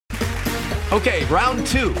Okay, round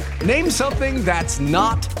two. Name something that's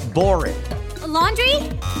not boring. A laundry?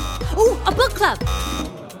 Ooh, a book club.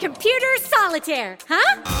 Computer solitaire,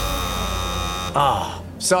 huh? Ah,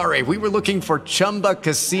 sorry, we were looking for Chumba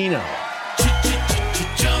Casino.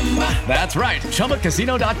 That's right,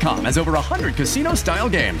 ChumbaCasino.com has over 100 casino-style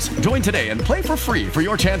games. Join today and play for free for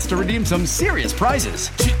your chance to redeem some serious prizes.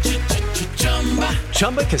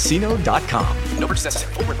 ChumbaCasino.com. No purchase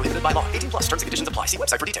necessary. Void where prohibited by law. 18 plus. Terms and conditions apply. See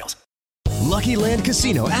website for details. Lucky Land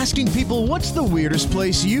Casino, asking people, what's the weirdest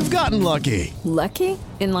place you've gotten lucky? Lucky?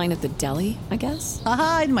 In line at the deli, I guess?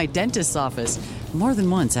 Aha, in my dentist's office. More than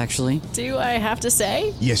once, actually. Do I have to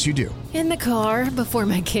say? Yes, you do. In the car before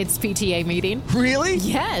my kids' PTA meeting. Really?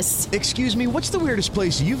 Yes. Excuse me, what's the weirdest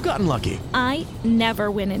place you've gotten lucky? I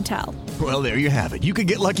never win and tell. Well, there you have it. You can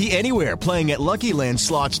get lucky anywhere, playing at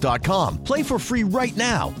LuckyLandSlots.com. Play for free right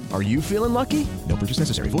now. Are you feeling lucky? No purchase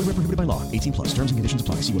necessary. Void where prohibited by law. 18 plus. Terms and conditions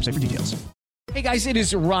apply. See website for details. Hey guys, it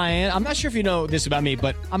is Ryan. I'm not sure if you know this about me,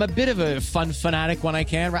 but I'm a bit of a fun fanatic when I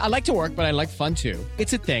can. I like to work, but I like fun too.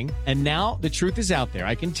 It's a thing. And now the truth is out there.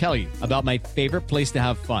 I can tell you about my favorite place to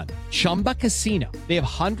have fun. Chumba Casino. They have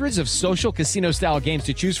hundreds of social casino style games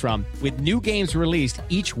to choose from with new games released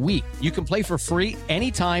each week. You can play for free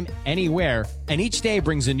anytime, anywhere. And each day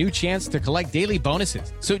brings a new chance to collect daily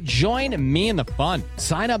bonuses. So join me in the fun.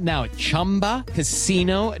 Sign up now at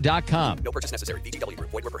ChumbaCasino.com. No purchase necessary. VGW.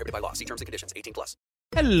 Void where prohibited by law. See terms and conditions. 18 plus.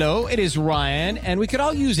 Hello, it is Ryan, and we could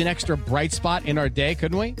all use an extra bright spot in our day,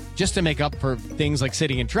 couldn't we? Just to make up for things like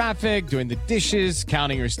sitting in traffic, doing the dishes,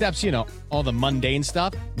 counting your steps, you know, all the mundane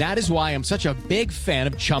stuff. That is why I'm such a big fan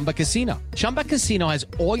of Chumba Casino. Chumba Casino has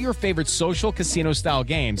all your favorite social casino-style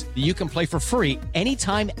games that you can play for free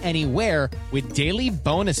anytime, anywhere with daily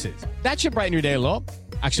bonuses. That should brighten your day a little.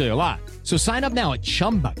 Actually, a lot. So sign up now at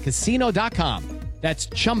ChumbaCasino.com. That's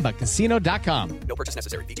ChumbaCasino.com. No purchase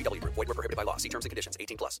necessary. VGW. Void where prohibited by law. See terms and conditions.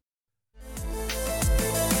 18 plus.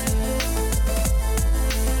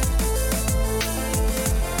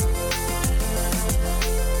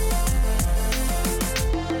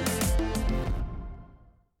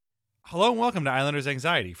 Hello and welcome to Islanders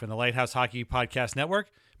Anxiety from the Lighthouse Hockey Podcast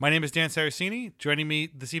Network. My name is Dan Saracini. Joining me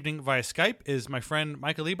this evening via Skype is my friend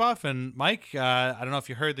Michael Leboff. And Mike, I don't know if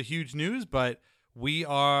you heard the huge news, but we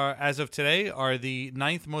are, as of today, are the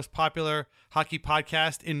 9th most popular hockey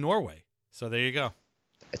podcast in Norway. So there you go.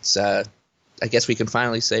 It's, I guess we can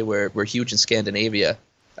finally say we're huge in Scandinavia.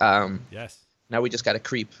 Yes. Now we just got to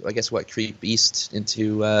creep east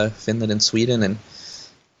into Finland and Sweden, and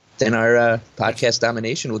then our podcast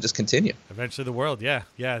domination will just continue. Eventually the world, yeah,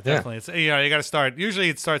 definitely. It's you got to start. Usually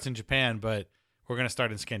it starts in Japan, but we're going to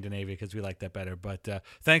start in Scandinavia because we like that better. But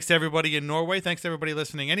thanks to everybody in Norway. Thanks to everybody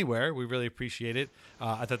listening anywhere. We really appreciate it.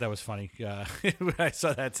 I thought that was funny. When I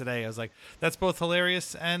saw that today, I was like, that's both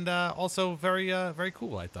hilarious and also very, very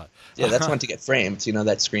cool, I thought. Yeah, that's one to get framed. You know,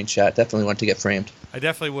 that screenshot. Definitely one to get framed. I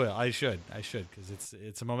definitely will. I should because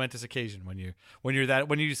it's a momentous occasion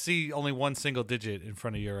when you see only one single digit in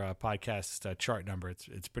front of your podcast chart number.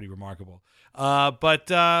 It's pretty remarkable. But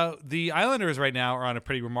the Islanders right now are on a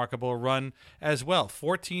pretty remarkable run as well.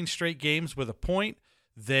 14 straight games with a point.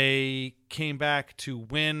 They came back to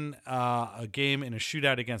win a game in a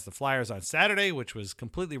shootout against the Flyers on Saturday, which was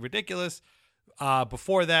completely ridiculous.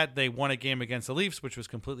 Before that, they won a game against the Leafs, which was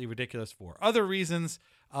completely ridiculous for other reasons.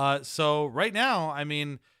 So right now, I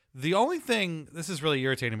mean, the only thing, this is really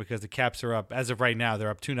irritating because the Caps are up, as of right now, they're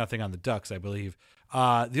up 2-0 on the Ducks, I believe.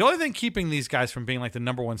 The only thing keeping these guys from being like the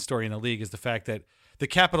number one story in the league is the fact that the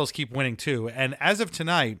Capitals keep winning too. And as of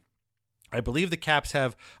tonight, I believe the Caps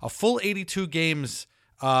have a full 82 games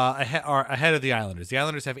ahead of the Islanders. The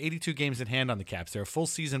Islanders have 82 games in hand on the Caps. They're a full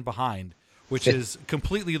season behind, which is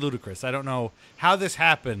completely ludicrous. I don't know how this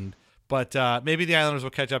happened, but maybe the Islanders will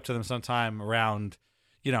catch up to them sometime around,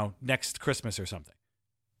 next Christmas or something.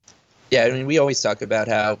 Yeah, I mean, we always talk about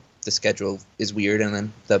how the schedule is weird, and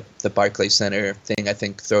then the Barclays Center thing, I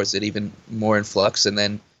think, throws it even more in flux. And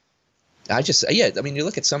then you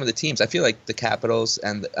look at some of the teams. I feel like the Capitals,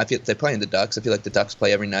 and I feel they're playing the Ducks. I feel like the Ducks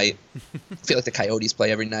play every night. I feel like the Coyotes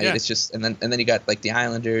play every night. Yeah. It's just, and then you got like the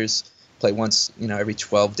Islanders play once, every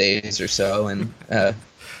 12 days or so, and then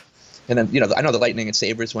I know the Lightning and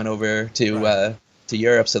Sabres went over to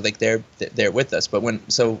Europe, so like they're with us. But when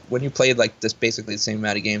you played like this basically the same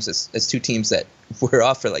amount of games as two teams that were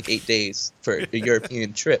off for like 8 days for a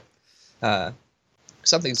European trip,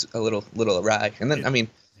 something's a little awry. And then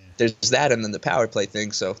there's that, and then the power play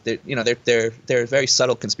thing. So there are very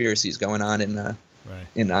subtle conspiracies going on in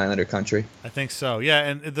in Islander country. I think so. Yeah,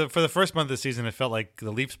 and for the first month of the season, it felt like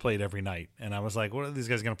the Leafs played every night, and I was like, "What are these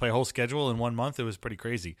guys going to play a whole schedule in 1 month?" It was pretty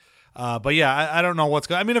crazy. But yeah, I don't know what's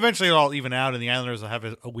going. I mean, eventually it'll all even out, and the Islanders will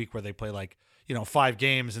have a week where they play like 5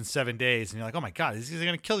 games in 7 days, and you're like, "Oh my god, these guys are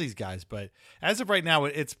going to kill these guys." But as of right now,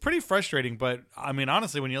 it's pretty frustrating. But I mean,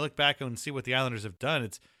 honestly, when you look back and see what the Islanders have done,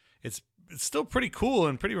 it's still pretty cool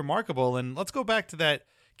and pretty remarkable. And let's go back to that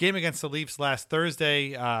game against the Leafs last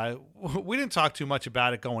Thursday. We didn't talk too much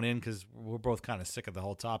about it going in because we're both kind of sick of the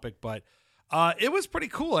whole topic, but it was pretty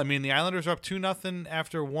cool. I mean, the Islanders are up 2-0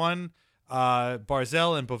 after one.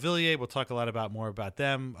 Barzal and Beauvillier, we'll talk a lot more about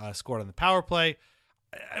them, scored on the power play.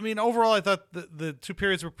 I mean, overall, I thought the 2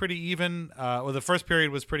 periods were pretty even. Or the first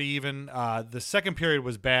period was pretty even. The second period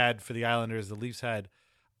was bad for the Islanders. The Leafs had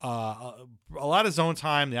a lot of zone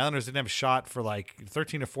time. The Islanders didn't have a shot for like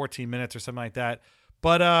 13 or 14 minutes or something like that.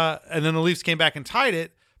 But and then the Leafs came back and tied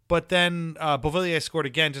it. But then Beauvillier scored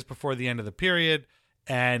again just before the end of the period.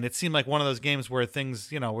 And it seemed like one of those games where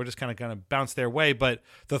things, were just kind of bounce their way. But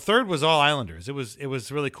the third was all Islanders. It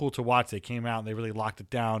was really cool to watch. They came out and they really locked it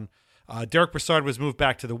down. Derek Brassard was moved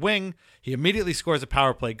back to the wing. He immediately scores a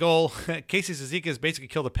power play goal. Casey Cizikas basically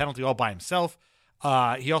killed a penalty all by himself.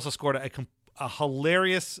 He also scored a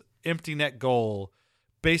hilarious empty net goal.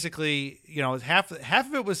 Basically, half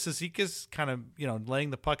of it was Cizikas kind of, laying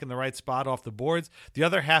the puck in the right spot off the boards. The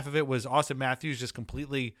other half of it was Austin Matthews just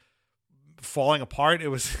completely falling apart. It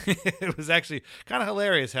was it was actually kind of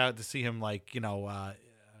hilarious to see him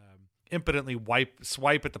impotently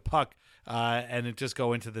swipe at the puck and it just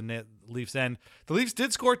go into the net, Leafs end. The Leafs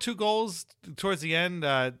did score 2 goals towards the end.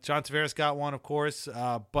 John Tavares got one, of course,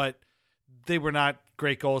 but they were not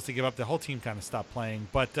great goals to give up. The whole team kind of stopped playing,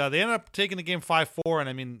 but they ended up taking the game 5-4. And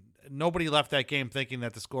I mean, nobody left that game thinking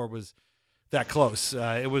that the score was that close.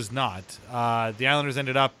 It was not. The Islanders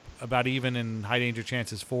ended up about even in high danger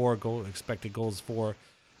chances 4, expected goals 4.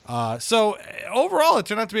 So overall, it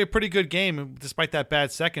turned out to be a pretty good game despite that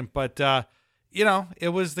bad second. But,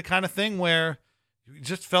 it was the kind of thing where you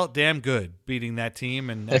just felt damn good beating that team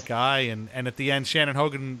and that guy. And at the end, Shannon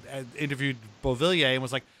Hogan interviewed Beauvillier and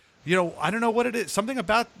was like, I don't know what it is. Something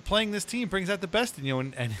about playing this team brings out the best in you.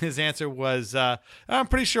 And his answer was, I'm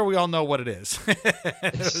pretty sure we all know what it is.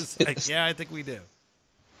 It was like, yeah, I think we do.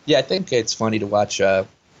 Yeah, I think it's funny to watch,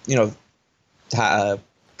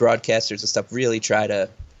 broadcasters and stuff really try to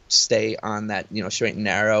stay on that, straight and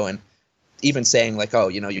narrow. And even saying like, oh,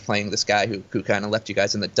 you're playing this guy who kind of left you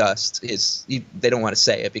guys in the dust they don't want to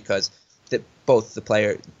say it because both the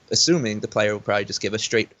player, assuming the player will probably just give a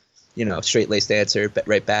straight-laced answer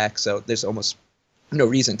right back. So there's almost no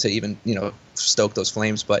reason to even, stoke those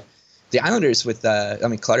flames. But the Islanders with,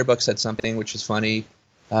 Clutterbuck said something which was funny,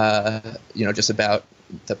 just about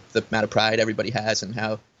the amount of pride everybody has and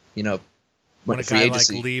how, when a guy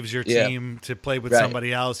leaves your team to play with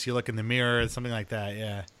somebody else, you look in the mirror, something like that.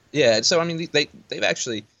 Yeah. Yeah. So, I mean, they've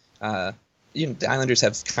actually, the Islanders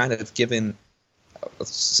have kind of given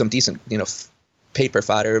some decent, paper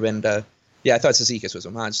fodder. And, I thought Cizikas was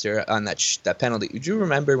a monster on that penalty. Do you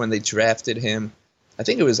remember when they drafted him? I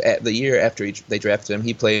think it was the year after they drafted him.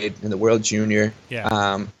 He played in the World Junior. Yeah.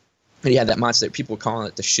 And he had that monster. People were calling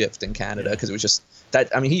it the shift in Canada because it was just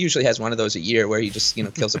that. I mean, he usually has one of those a year where he just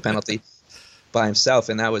kills a penalty by himself,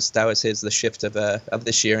 and that was the shift of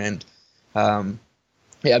this year. And I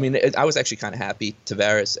was actually kind of happy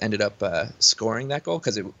Tavares ended up scoring that goal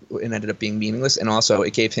because it ended up being meaningless, and also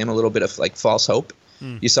it gave him a little bit of like false hope.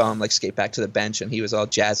 You saw him skate back to the bench, and he was all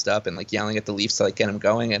jazzed up and yelling at the Leafs to get him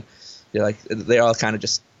going. And you're they're all kind of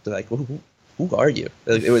just like, who are you?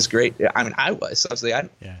 It was great. I mean, I was.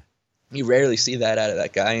 You rarely see that out of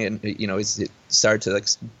that guy, and it started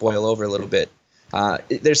to boil over a little bit.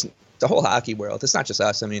 There's the whole hockey world. It's not just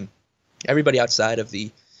us. I mean, everybody outside of the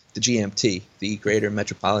GMT, the Greater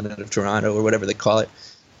Metropolitan of Toronto, or whatever they call it,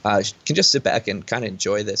 can just sit back and kind of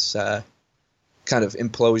enjoy this kind of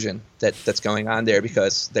implosion that's going on there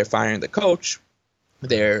because they're firing the coach.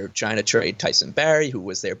 They're trying to trade Tyson Barrie, who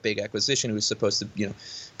was their big acquisition, who was supposed to,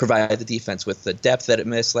 provide the defense with the depth that it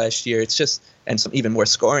missed last year. It's just, and some even more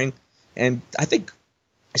scoring. And I think,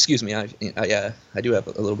 excuse me, I do have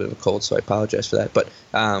a little bit of a cold, so I apologize for that. But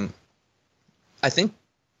I think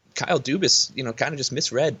Kyle Dubas, kind of just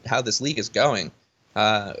misread how this league is going.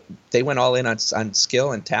 They went all in on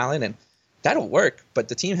skill and talent, and that'll work. But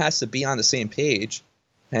the team has to be on the same page,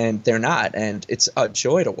 and they're not. And it's a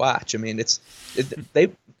joy to watch. I mean,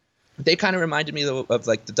 they kind of reminded me of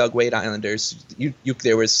the Doug Wade Islanders.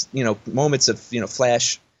 There was moments of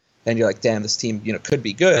flash, and you're like, damn, this team could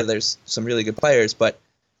be good. There's some really good players, but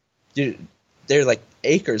they're like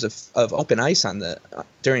acres of open ice on the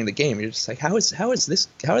during the game. You're just like, how is this?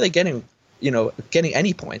 How are they getting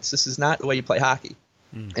any points? This is not the way you play hockey.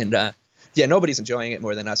 And nobody's enjoying it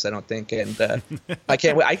more than us, I don't think. And I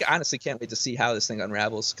can't wait. I honestly can't wait to see how this thing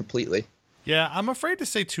unravels completely. Yeah, I'm afraid to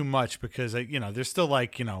say too much because there's still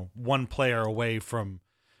one player away from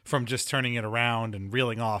just turning it around and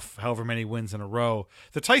reeling off however many wins in a row.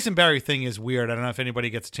 The Tyson Barrie thing is weird. I don't know if anybody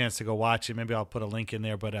gets a chance to go watch it. Maybe I'll put a link in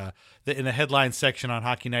there. But in the headline section on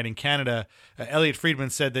Hockey Night in Canada, Elliot Friedman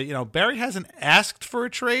said that Barrie hasn't asked for a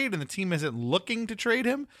trade and the team isn't looking to trade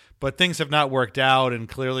him, but things have not worked out, and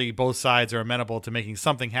clearly both sides are amenable to making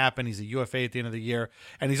something happen. He's a UFA at the end of the year,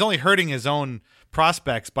 and he's only hurting his own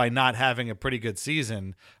prospects by not having a pretty good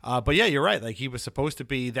season. But yeah, you're right. Like, he was supposed to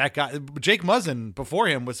be that guy. Jake Muzzin before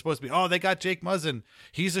him was supposed to be, they got Jake Muzzin.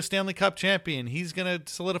 He's a Stanley Cup champion. He's going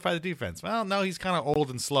to solidify the defense. Well, no, he's kind of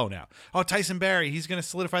old and slow now. Tyson Barrie, he's going to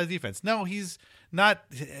solidify the defense. No, he's not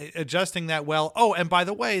adjusting that well. Oh, and by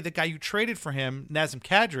the way, the guy you traded for him, Nazem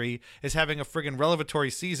Kadri, is having a friggin' revelatory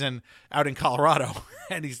season out in Colorado,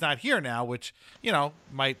 and he's not here now, which,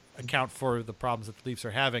 might account for the problems that the Leafs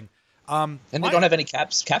are having. And they don't have any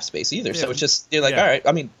cap space either. Yeah. So it's just, you're like, all right.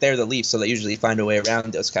 I mean, they're the Leafs, so they usually find a way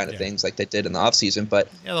around those kind of things like they did in the offseason. But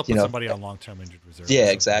they'll put somebody on long-term injured reserve.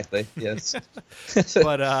 Yeah, exactly. Yes.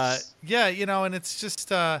 But, and it's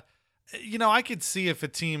just, I could see if a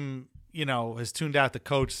team, has tuned out the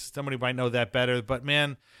coach, somebody might know that better. But,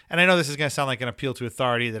 man, and I know this is going to sound like an appeal to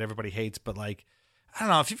authority that everybody hates, but, like, I don't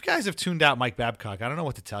know. If you guys have tuned out Mike Babcock, I don't know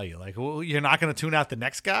what to tell you. Like, you're not going to tune out the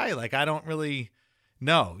next guy? Like, I don't really...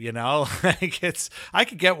 No, like I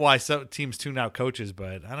could get why some teams tune out coaches,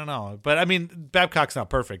 but I don't know. But I mean, Babcock's not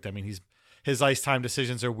perfect. I mean, his ice time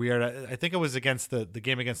decisions are weird. I think it was against the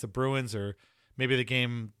game against the Bruins, or maybe the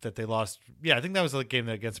game that they lost. Yeah, I think that was the game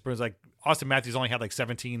against the Bruins. Like, Austin Matthews only had like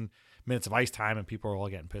 17 minutes of ice time, and people are all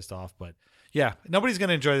getting pissed off. But yeah, nobody's going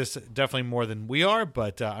to enjoy this definitely more than we are.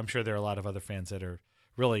 But I'm sure there are a lot of other fans that are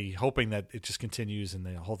really hoping that it just continues and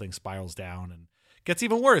the whole thing spirals down and gets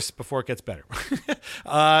even worse before it gets better.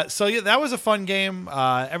 So yeah, that was a fun game.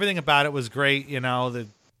 Everything about it was great.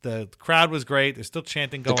 The crowd was great. There's still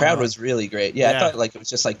chanting going on. The crowd was really great. Yeah, I thought like it was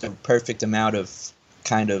just like the perfect amount of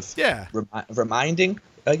kind of reminding,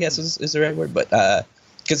 I guess is the right word. But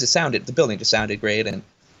because the building just sounded great, and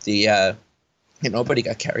the nobody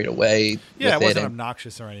got carried away. Yeah, it wasn't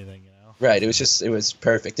obnoxious or anything. Right. It was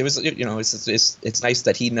perfect. It was, it's nice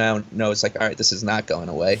that he now knows, like, all right, this is not going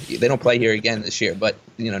away. They don't play here again this year, but,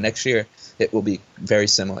 next year it will be very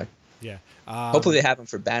similar. Yeah. Hopefully they have him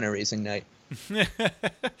for banner raising night.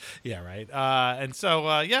 Yeah, right. And so,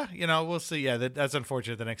 we'll see. Yeah, that's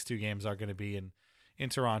unfortunate. The next two games are going to be in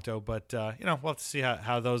Toronto, but, we'll have to see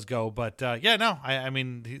how those go. But, I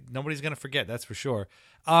mean, nobody's going to forget, that's for sure.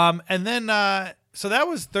 And then, so that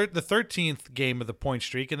was the 13th game of the point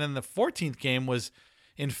streak. And then the 14th game was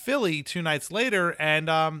in Philly 2 nights later.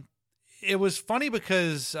 And, it was funny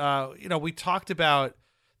because, we talked about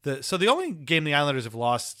the only game the Islanders have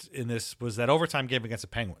lost in this was that overtime game against the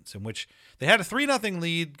Penguins, in which they had a 3-0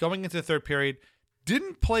 lead going into the third period.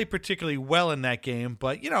 Didn't play particularly well in that game,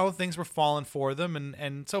 but, things were falling for them.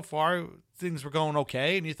 And so far, things were going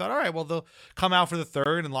okay. And you thought, all right, well, they'll come out for the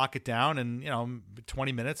third and lock it down and,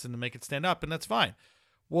 20 minutes and make it stand up, and that's fine.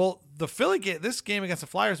 Well, the Philly game, this game against the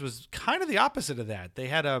Flyers was kind of the opposite of that. They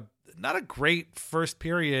had not a great first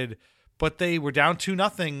period, but they were down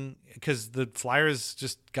 2-0 because the Flyers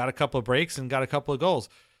just got a couple of breaks and got a couple of goals.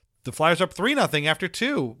 The Flyers are up 3-0 after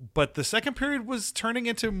 2, but the second period was turning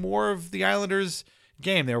into more of the Islanders'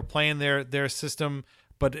 game. They were playing their system,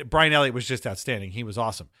 but Brian Elliott was just outstanding. He was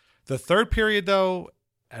awesome. The third period, though,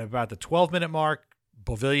 at about the 12-minute mark,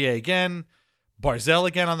 Beauvillier again, Barzal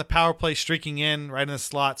again on the power play, streaking in right in the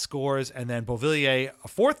slot, scores, and then Beauvillier a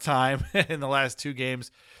fourth time in the last 2 games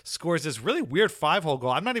scores this really weird 5-hole goal.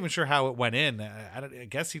 I'm not even sure how it went in. I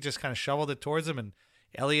guess he just kind of shoveled it towards him, and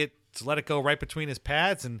Elliott let it go right between his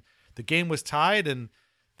pads, and the game was tied, and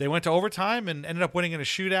they went to overtime and ended up winning in a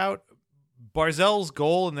shootout. Barzal's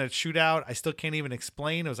goal in that shootout, I still can't even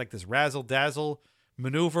explain. It was like this razzle-dazzle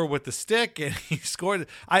maneuver with the stick, and he scored.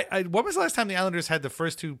 When was the last time the Islanders had the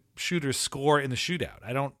first 2 shooters score in the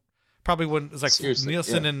shootout? Probably when it was like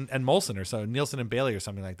Nielsen and Molson or so, Nielsen and Bailey or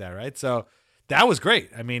something like that, right? So that was great.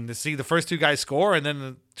 I mean, to see the first 2 guys score and then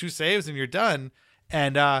the 2 saves and you're done.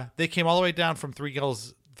 And they came all the way down from 3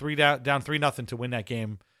 goals, down 3-0 to win that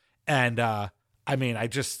game. And I mean, I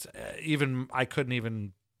couldn't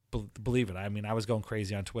even believe it. I mean, I was going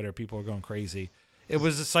crazy on Twitter. People were going crazy. It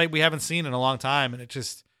was a sight we haven't seen in a long time, and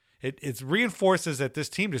it reinforces that this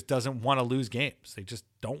team just doesn't want to lose games. They just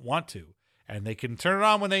don't want to. and they can turn it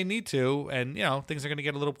on when they need to. And, things are going to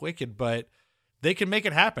get a little wicked, but they can make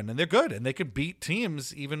it happen, and they're good, and they can beat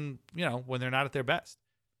teams even, when they're not at their best.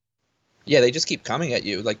 Yeah, they just keep coming at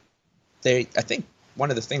you. Like I think one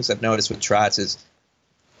of the things I've noticed with Trotz is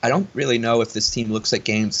I don't really know if this team looks at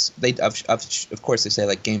games. Of course, they say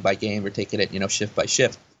like game by game or taking it, shift by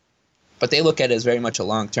shift. But they look at it as very much a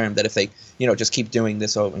long term, that if they, just keep doing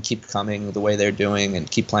this over and keep coming the way they're doing and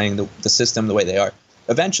keep playing the system the way they are,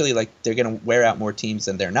 eventually, like, they're going to wear out more teams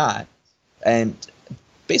than they're not. And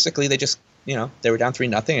basically, they just, they were down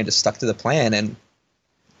 3-0 and just stuck to the plan. And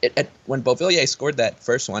when Beauvillier scored that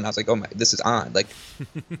first one, I was like, oh my, this is on. Like,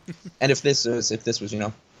 and if this was,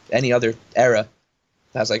 any other era,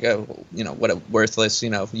 I was like, oh, what a worthless,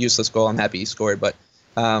 useless goal. I'm happy he scored. But,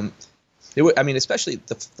 especially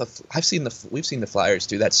we've seen the Flyers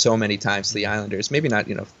do that so many times to the Islanders. Maybe not,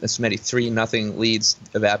 as many 3-0 leads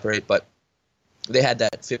evaporate, but they had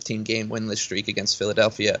that 15-game winless streak against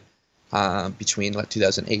Philadelphia between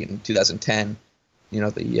 2008 and 2010.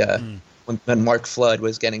 When Mark Flood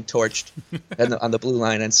was getting torched on the blue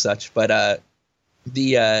line and such. But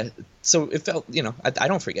so it felt, I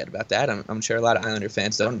don't forget about that. I'm sure a lot of Islander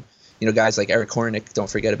fans don't. Guys like Eric Hornick don't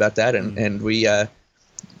forget about that, and we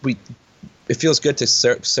it feels good to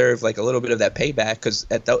serve like a little bit of that payback, because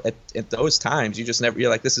at those times you're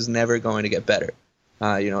like, this is never going to get better.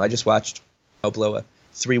 I just watched blow a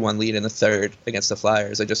 3-1 lead in the third against the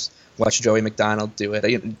Flyers. I just watched Joey McDonald do it.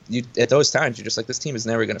 At those times, you're just like, this team is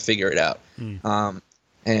never going to figure it out.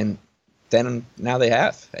 And then now they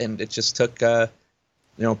have, and it just took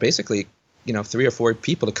basically 3 or 4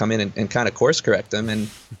 people to come in and kind of course correct them. And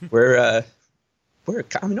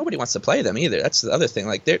nobody wants to play them either. That's the other thing.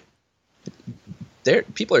 Like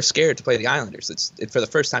people are scared to play the Islanders. It's for the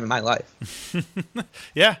first time in my life.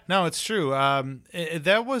 Yeah, no, it's true.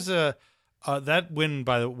 That was that win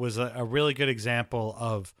was a really good example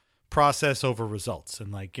of process over results.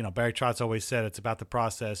 And Barry Trotz always said, it's about the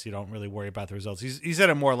process. You don't really worry about the results. He said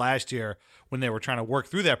it more last year when they were trying to work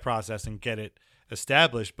through that process and get it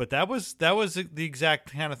established. But that was the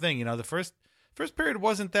exact kind of thing. The first period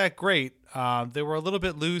wasn't that great. They were a little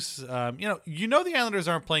bit loose. The Islanders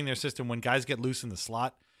aren't playing their system when guys get loose in the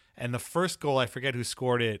slot. And the first goal, I forget who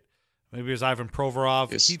scored it. Maybe it was Ivan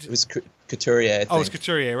Provorov. It was Couturier, I think. Oh, it was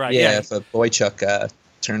Couturier, right. Yeah, if a Boychuk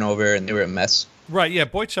turnover, and they were a mess. Right, yeah,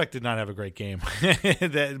 Boychuk did not have a great game.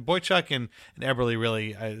 Boychuk and Eberle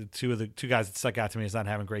really, two guys that stuck out to me as not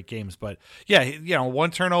having great games. But, yeah,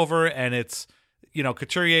 one turnover, and it's,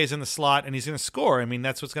 Couturier is in the slot, and he's going to score. I mean,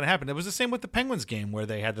 that's what's going to happen. It was the same with the Penguins game, where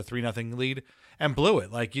they had the 3-0 lead and blew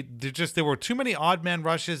it. Like, there were too many odd man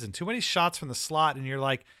rushes and too many shots from the slot, and you're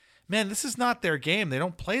like, man, this is not their game. They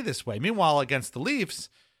don't play this way. Meanwhile, against the Leafs,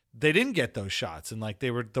 they didn't get those shots. And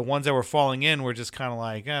they were the ones that were falling in were just kind of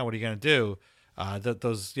like, what are you going to do?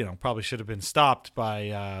 Those, probably should have been stopped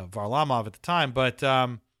by Varlamov at the time. But,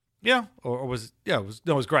 it was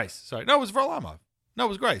Greiss. Sorry. No, it was Varlamov. No, it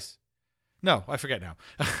was Greiss. No, I forget now.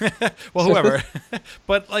 Well, whoever.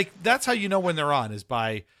 But that's how you know when they're on, is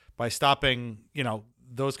by stopping,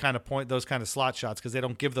 those kind of slot shots, because they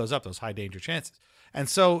don't give those up, those high danger chances. And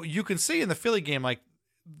so you can see in the Philly game,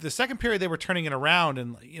 the second period, they were turning it around,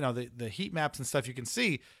 and the heat maps and stuff, you can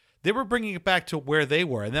see they were bringing it back to where they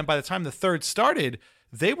were. And then by the time the third started,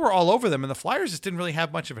 they were all over them, and the Flyers just didn't really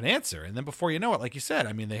have much of an answer. And then before you know it, like you said,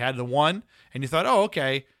 they had the one, and you thought, oh,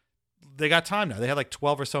 okay, they got time now. They had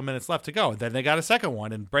 12 or so minutes left to go. And then they got a second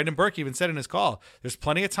one, and Brendan Burke even said in his call, there's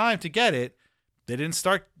plenty of time to get it. They didn't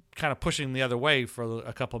start kind of pushing the other way for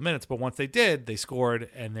a couple of minutes, but once they did, they scored,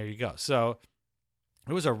 and there you go. So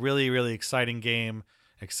it was a really, really exciting game,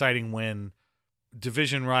 exciting win.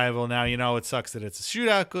 Division rival. Now, it sucks that it's a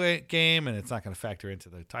shootout game, and it's not going to factor into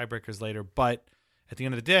the tiebreakers later. But at the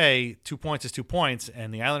end of the day, 2 points is 2 points,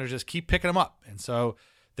 and the Islanders just keep picking them up. And so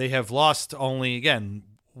they have lost only, again,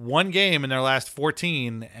 one game in their last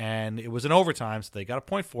 14, and it was in overtime, so they got a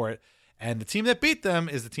point for it. And the team that beat them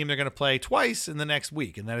is the team they're going to play twice in the next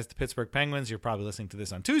week, and that is the Pittsburgh Penguins. You're probably listening to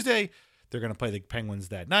this on Tuesday. They're going to play the Penguins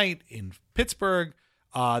that night in Pittsburgh.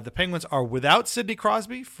 The Penguins are without Sidney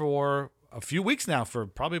Crosby for a few weeks now, for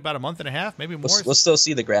probably about a month and a half, maybe more. We'll still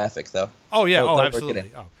see the graphic, though. Oh, yeah. Absolutely.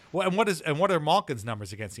 Oh. Well, and what are Malkin's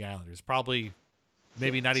numbers against the Islanders? Probably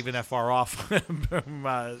maybe not even that far off from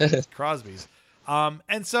Crosby's.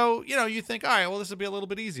 And so, you think, all right, well, this will be a little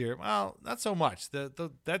bit easier. Well, not so much.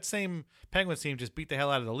 That same Penguins team just beat the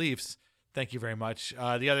hell out of the Leafs. Thank you very much.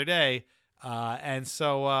 The other day. And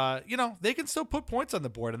so, they can still put points on the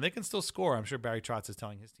board, and they can still score. I'm sure Barry Trotz is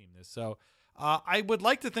telling his team this. So I would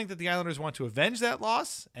like to think that the Islanders want to avenge that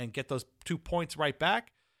loss and get those 2 points right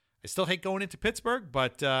back. I still hate going into Pittsburgh,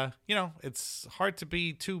 but, it's hard to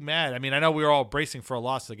be too mad. I mean, I know we were all bracing for a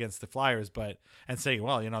loss against the Flyers, and saying,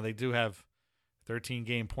 well, they do have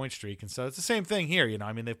 13-game point streak. And so it's the same thing here.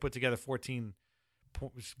 I mean, they've put together 14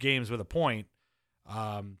 games with a point.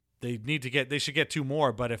 They should get 2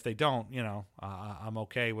 more, but if they don't, I'm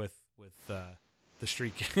okay with the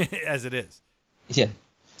streak as it is. Yeah.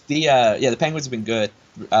 The Penguins have been good.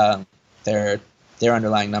 Their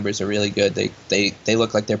underlying numbers are really good. They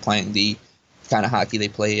look like they're playing the kind of hockey they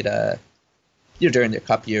played during their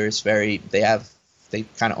cup years. They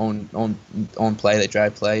kind of own play, they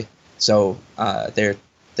drive play. So they're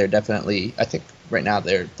definitely, I think right now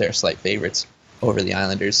they're slight favorites over the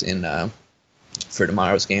Islanders for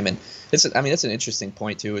tomorrow's game. And it's an interesting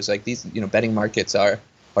point too, is like these, betting markets are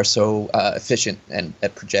so efficient and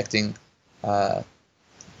at projecting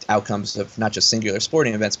outcomes of not just singular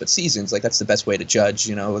sporting events but seasons. Like that's the best way to judge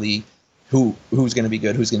who's going to be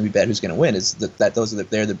good, who's going to be bad, who's going to win, is they're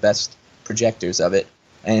the best projectors of it.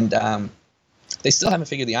 And they still haven't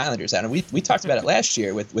figured the Islanders out. And we talked about it last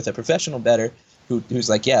year with a professional bettor who's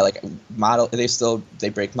like, model, they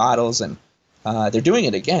break models, and they're doing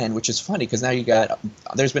it again, which is funny because now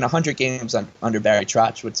there's been 100 games under Barry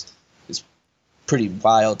Trotz, which is pretty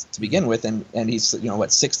wild to begin with, and he's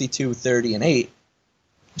 62, 30, and 8.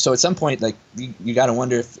 So at some point, like you got to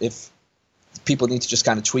wonder if people need to just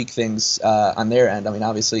kind of tweak things on their end. I mean,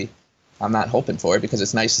 obviously, I'm not hoping for it because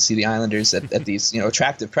it's nice to see the Islanders at these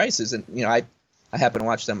attractive prices, and I happen to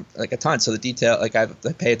watch them like a ton. So the detail, like I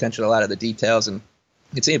pay attention to a lot of the details, and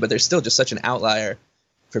you can see it, but they're still just such an outlier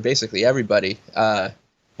for basically everybody,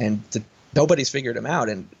 and nobody's figured them out.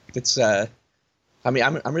 And it's I'm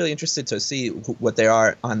really interested to see what they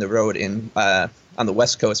are on the road on the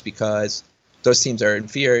West Coast, because those teams are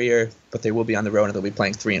inferior, but they will be on the road and they'll be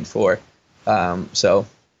playing 3 and 4. So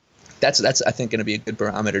that's I think going to be a good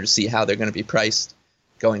barometer to see how they're going to be priced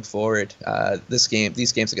going forward. These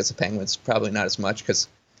games against the Penguins, probably not as much, because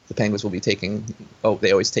the Penguins will be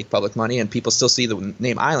they always take public money, and people still see the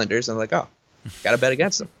name Islanders and they're like, oh, got to bet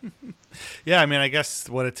against them. Yeah, I mean, I guess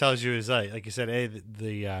what it tells you is, like you said, A,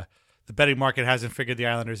 the betting market hasn't figured the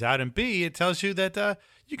Islanders out, and B, it tells you that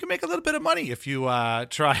you can make a little bit of money if you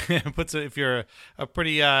try and if you're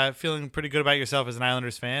feeling pretty good about yourself as an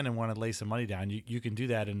Islanders fan and want to lay some money down. You can do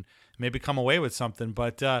that and maybe come away with something.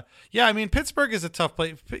 But yeah, I mean, Pittsburgh is a tough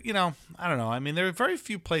place. I don't know. I mean, there are very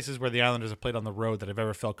few places where the Islanders have played on the road that I've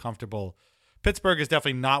ever felt comfortable. Pittsburgh is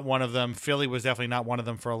definitely not one of them. Philly was definitely not one of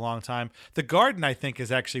them for a long time. The Garden, I think,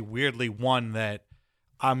 is actually weirdly one that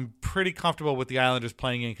I'm pretty comfortable with the Islanders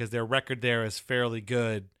playing in, because their record there is fairly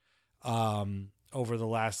good over the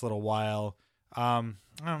last little while. I'm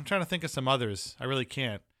trying to think of some others. I really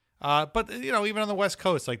can't. But even on the West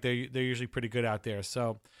Coast, like they're usually pretty good out there.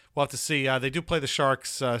 So we'll have to see. They do play the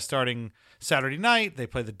Sharks starting Saturday night. They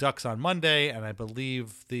play the Ducks on Monday, and I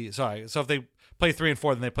believe so if they play 3 and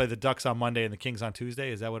 4, then they play the Ducks on Monday and the Kings on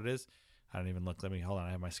Tuesday. Is that what it is? I don't even look. Hold on.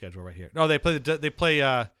 I have my schedule right here. No, they play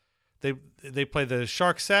the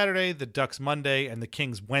Sharks Saturday, the Ducks Monday, and the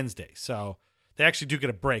Kings Wednesday. So they actually do get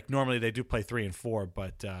a break. Normally they do play 3 and 4,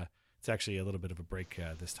 but it's actually a little bit of a break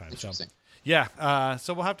this time. So yeah,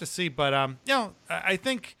 so we'll have to see. But I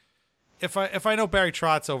think if I know Barry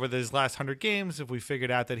Trotz over these last 100 games, if we figured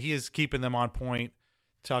out that he is keeping them on point,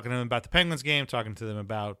 talking to them about the Penguins game, talking to them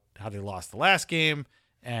about how they lost the last game,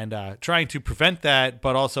 and trying to prevent that,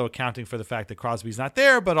 but also accounting for the fact that Crosby's not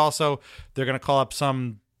there, but also they're going to call up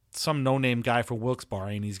some no-name guy for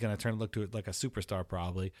Wilkes-Barre, and he's going to look to it like a superstar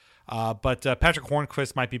probably. But Patrick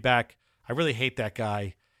Hornqvist might be back. I really hate that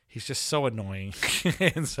guy. He's just so annoying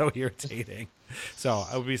and so irritating. So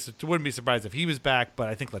I wouldn't be surprised if he was back, but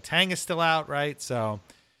I think Letang is still out, right? So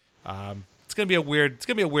it's gonna be a weird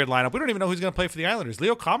lineup. We don't even know who's gonna play for the Islanders.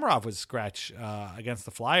 Leo Komarov was scratch against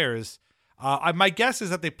the Flyers. My guess is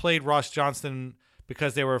that they played Ross Johnston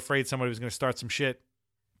because they were afraid somebody was gonna start some shit.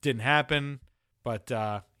 Didn't happen, but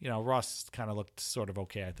Ross kind of looked sort of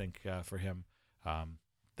okay, I think, for him.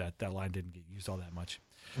 That line didn't get used all that much.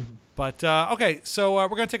 Mm-hmm. But okay, so we're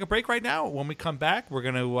going to take a break right now. When we come back, we're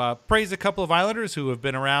going to praise a couple of Islanders who have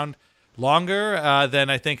been around longer than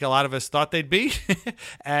I think a lot of us thought they'd be,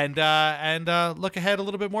 and look ahead a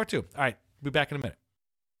little bit more too. All right, we'll be back in a minute.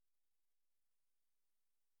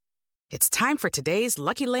 It's time for today's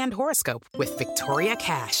Lucky Land horoscope with Victoria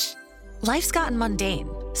Cash. Life's gotten mundane,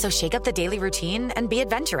 so shake up the daily routine and be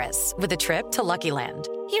adventurous with a trip to Lucky Land.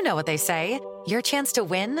 You know what they say. Your chance to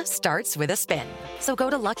win starts with a spin. So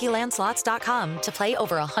go to LuckyLandSlots.com to play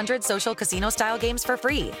over 100 social casino-style games for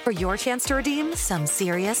free for your chance to redeem some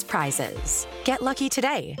serious prizes. Get lucky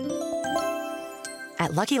today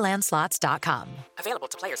at LuckyLandSlots.com. Available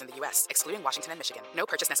to players in the U.S., excluding Washington and Michigan. No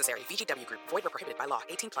purchase necessary. VGW Group. Void where prohibited by law.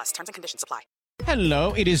 18+. Terms and conditions apply.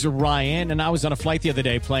 Hello, it is Ryan, and I was on a flight the other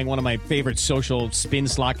day playing one of my favorite social spin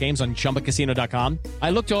slot games on ChumbaCasino.com. I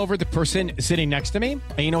looked over at the person sitting next to me,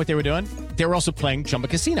 and you know what they were doing? They were also playing Chumba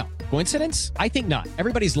Casino. Coincidence? I think not.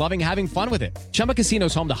 Everybody's loving having fun with it. Chumba Casino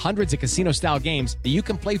is home to hundreds of casino-style games that you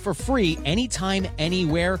can play for free anytime,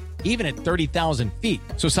 anywhere, even at 30,000 feet.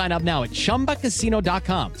 So sign up now at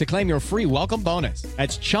ChumbaCasino.com to claim your free welcome bonus.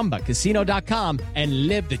 That's ChumbaCasino.com and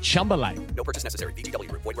live the Chumba life. No purchase necessary. VGW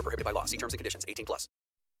Group. Void where prohibited by law. See terms and conditions. 18+.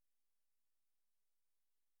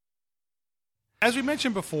 As we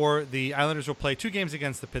mentioned before, the Islanders will play 2 games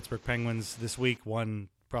against the Pittsburgh Penguins this week. One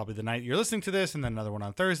probably the night you're listening to this, and then another one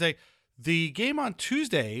on Thursday. The game on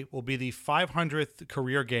Tuesday will be the 500th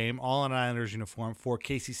career game, all in Islanders uniform, for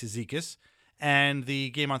Casey Cizikas. And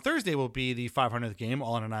the game on Thursday will be the 500th game,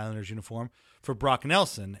 all in an Islanders uniform, for Brock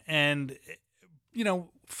Nelson. And,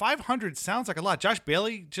 500 sounds like a lot. Josh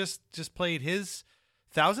Bailey just played his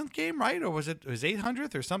 1,000th game, right? Or was it his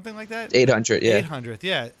 800th or something like that? 800, yeah. 800th,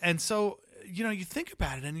 yeah. And so, you think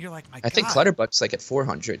about it and you're like, my God. I think Clutterbuck's like at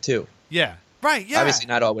 400 too. Yeah, right, yeah. Obviously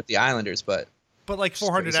not all with the Islanders, but like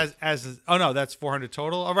 400 as oh no, that's 400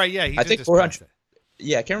 total. All right, yeah. I think 400.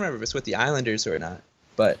 Yeah, I can't remember if it's with the Islanders or not,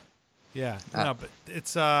 but yeah, no, but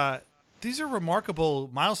it's these are remarkable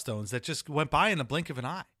milestones that just went by in the blink of an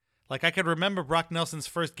eye. Like I could remember Brock Nelson's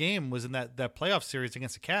first game was in that playoff series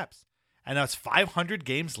against the Caps, and now it's 500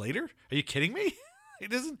 games later. Are you kidding me? It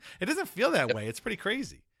doesn't feel that way. It's pretty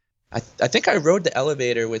crazy. I think I rode the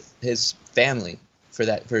elevator with his family for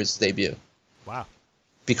his debut. Wow.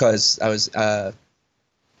 Because I was I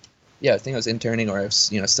think I was interning, or I was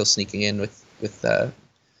still sneaking in with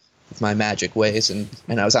my magic ways, and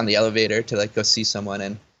I was on the elevator to like go see someone,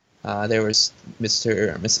 and there was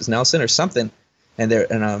Mr. or Mrs. Nelson or something, and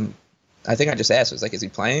I think I just asked, I was like, is he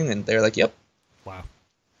playing? And they're like, yep. Wow.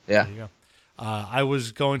 Yeah. There you go. I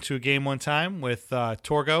was going to a game one time with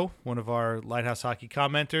Torgo, one of our Lighthouse Hockey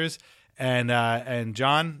commenters, and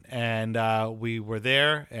John, and we were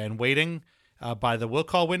there and waiting by the will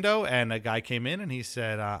call window, and a guy came in and he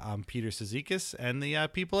said, I'm Peter Cizikas, and the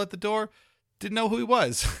people at the door didn't know who he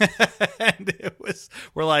was. And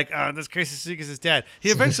we're like, this Casey Cizikas' dad. He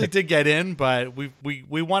eventually did get in, but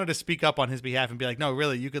we wanted to speak up on his behalf and be like, no,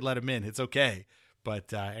 really, you could let him in. It's okay.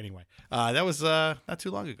 But anyway, that was not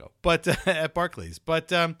too long ago, but at Barclays.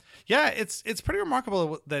 But it's pretty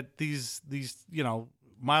remarkable that these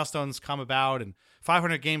milestones come about, and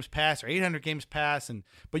 500 games pass or 800 games pass,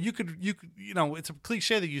 but you could it's a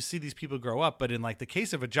cliche that you see these people grow up, but in like the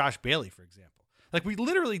case of a Josh Bailey, for example, like we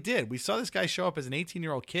literally did. We saw this guy show up as an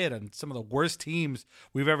 18-year-old kid on some of the worst teams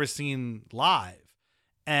we've ever seen live,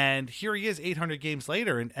 and here he is 800 games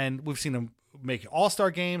later, and we've seen him make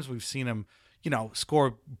all-star games. We've seen him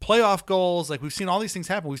score playoff goals. Like we've seen all these things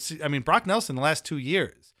happen. Brock Nelson the last 2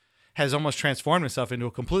 years has almost transformed himself into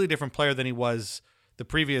a completely different player than he was the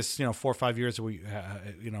previous, 4 or 5 years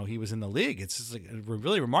he was in the league. It's just like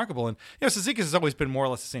really remarkable. And, Cizikas has always been more or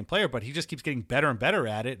less the same player, but he just keeps getting better and better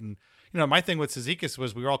at it. And, my thing with Cizikas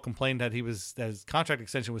was we were all complaining that his contract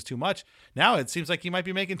extension was too much. Now it seems like he might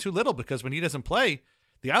be making too little, because when he doesn't play,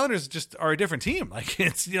 the Islanders just are a different team. Like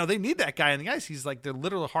it's, they need that guy on the ice. He's like their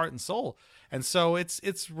literal heart and soul. And so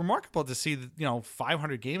it's remarkable to see,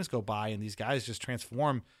 500 games go by and these guys just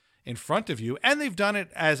transform in front of you. And they've done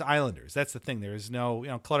it as Islanders. That's the thing. There is no,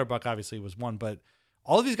 Clutterbuck obviously was one, but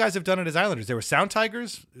all of these guys have done it as Islanders. They were Sound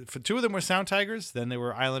Tigers. For 2 of them were Sound Tigers. Then they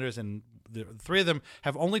were Islanders, and the 3 of them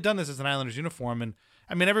have only done this as an Islanders uniform. And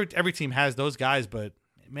every team has those guys, but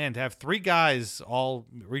man, to have 3 guys all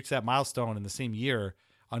reach that milestone in the same year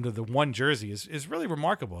under the one jersey is really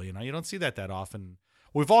remarkable. You don't see that often.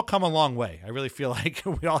 We've all come a long way. I really feel like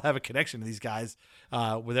we all have a connection to these guys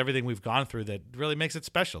with everything we've gone through that really makes it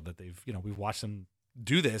special that we've watched them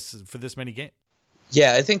do this for this many games.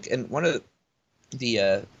 Yeah, I think, and one of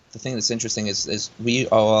the thing that's interesting is we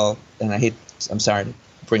all, and I'm sorry to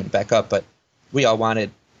bring it back up, but we all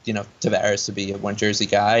wanted, Tavares to be a one jersey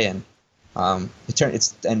guy, and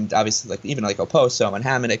and obviously like even like Oposo and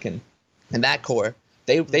Hamonic and that core,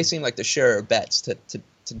 they seem like the sure bets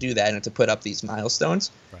to do that and to put up these milestones.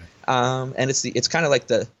 Right. And it's kind of like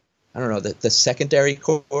the secondary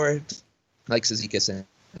core, like Cizikas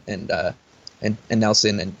and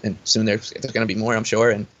Nelson, and soon there's going to be more, I'm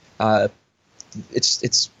sure. And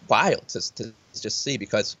it's wild to just see,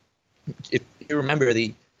 because if you remember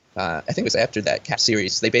I think it was after that Cap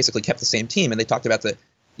series, they basically kept the same team, and they talked about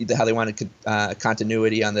how they wanted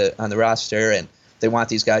continuity on the roster, and they want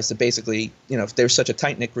these guys to basically, if they're such a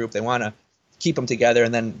tight-knit group, they want to keep them together,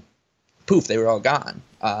 and then poof, they were all gone.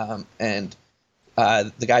 And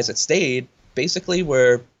the guys that stayed basically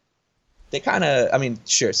were, they kind of, I mean,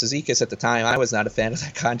 sure, Cizikas at the time, I was not a fan of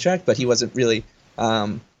that contract, but he wasn't really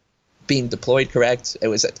being deployed correct. It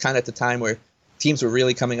was kind of at the time where teams were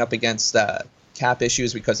really coming up against cap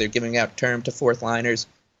issues because they're giving out term to fourth liners.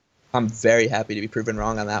 I'm very happy to be proven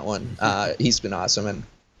wrong on that one. He's been awesome, and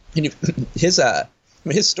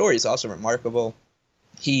his story is also remarkable.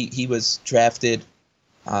 He was drafted.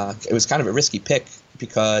 It was kind of a risky pick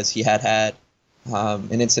because he had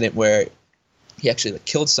an incident where he actually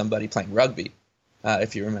killed somebody playing rugby,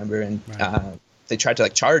 if you remember, and they tried to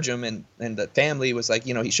charge him, and the family was like,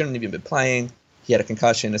 he shouldn't have even been playing. He had a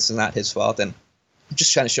concussion. This is not his fault, and it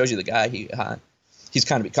just kind of shows you the guy he's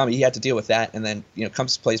kind of becoming. He had to deal with that, and then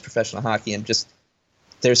plays professional hockey, and just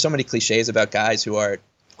there's so many cliches about guys who are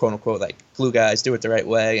quote unquote glue guys, do it the right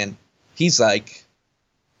way, and he's like,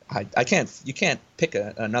 you can't pick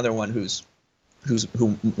another one who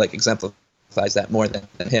exemplifies that more than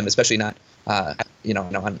him, especially not on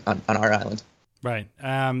our island. Right.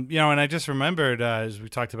 And I just remembered as we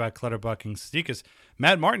talked about Clutterbuck and Cizikas,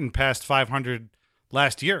 Matt Martin passed 500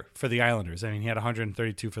 last year for the Islanders. I mean, he had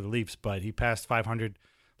 132 for the Leafs, but he passed 500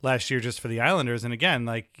 last year just for the Islanders. And again,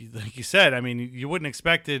 like you said, I mean, you wouldn't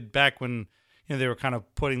expect it back when they were kind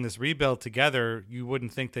of putting this rebuild together. You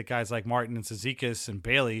wouldn't think that guys like Martin and Cizikas and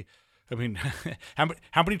Bailey. I mean,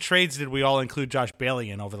 how many trades did we all include Josh Bailey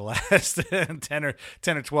in over the last 10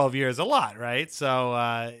 or 12 years? A lot, right?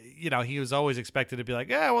 So, he was always expected to be like,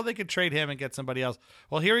 yeah, well, they could trade him and get somebody else.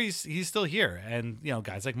 Well, here he's still here. And,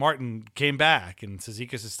 guys like Martin came back, and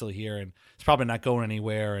Cizikas is still here, and it's probably not going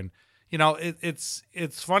anywhere. And, it's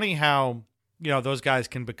funny how, those guys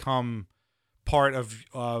can become part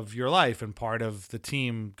of your life and part of the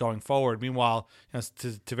team going forward. Meanwhile,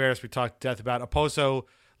 Tavares, we talked to death about. Oposo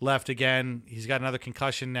left again. He's got another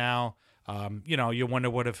concussion now. You wonder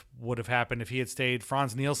what would have happened if he had stayed.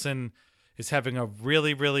 Franz Nielsen is having a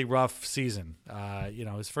really, really rough season.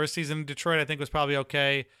 His first season in Detroit, I think, was probably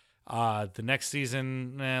okay. The next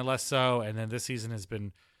season, less so. And then this season has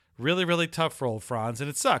been really, really tough for old Franz. And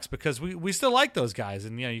it sucks because we still like those guys.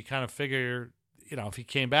 And, you kind of figure, if he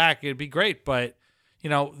came back, it'd be great. But,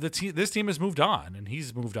 this team has moved on, and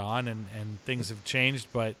he's moved on, and things have changed.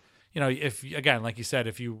 But, if again, like you said,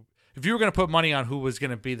 if you were going to put money on who was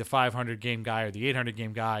going to be the 500 game guy or the 800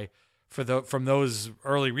 game guy from those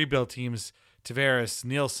early rebuild teams, Tavares,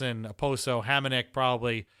 Nielsen, Oposo, Hamonic,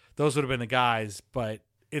 probably those would have been the guys. But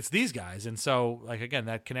it's these guys, and so again,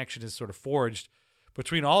 that connection is sort of forged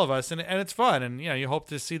between all of us, and it's fun, and you hope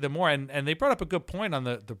to see them more. And they brought up a good point on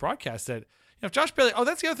the broadcast that if Josh Bailey,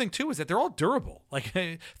 that's the other thing too, is that they're all durable.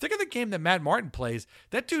 Think of the game that Matt Martin plays.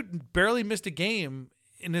 That dude barely missed a game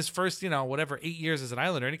in his first, 8 years as an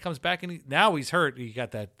Islander, and he comes back and now he's hurt. He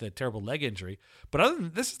got that terrible leg injury. But other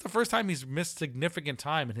than this is the first time he's missed significant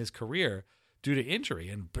time in his career due to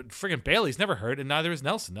injury. But friggin' Bailey's never hurt, and neither is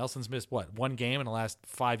Nelson. Nelson's missed one game in the last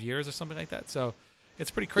 5 years or something like that. So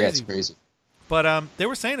it's pretty crazy. Yeah, it's crazy. But they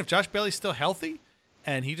were saying if Josh Bailey's still healthy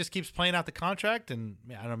and he just keeps playing out the contract and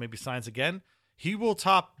I don't know, maybe signs again, he will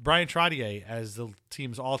top Brian Trottier as the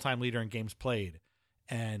team's all-time leader in games played.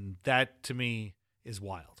 And that to me is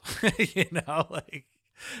wild.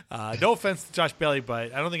 No offense to Josh Bailey,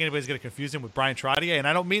 but I don't think anybody's going to confuse him with Brian Trottier, and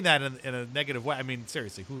I don't mean that in a negative way. I mean,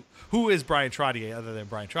 seriously, who is Brian Trottier other than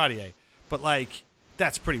Brian Trottier? But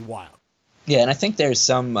that's pretty wild. Yeah, and I think there's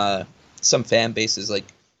some fan bases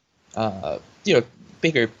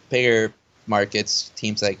bigger markets,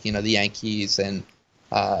 teams like the Yankees, and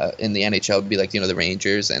in the NHL would be the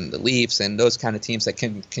Rangers and the Leafs and those kind of teams that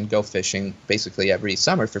can go fishing basically every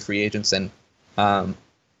summer for free agents, and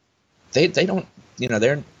they don't,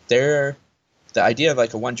 they're the idea of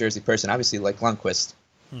a one jersey person, obviously like Lundqvist,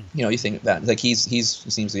 you think about it, he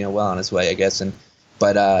seems well on his way, I guess,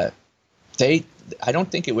 but I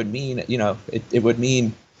don't think it would mean, it would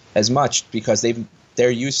mean as much because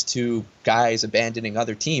they're used to guys abandoning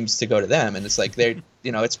other teams to go to them, and it's they're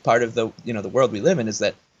it's part of the the world we live in, is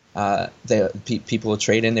that people will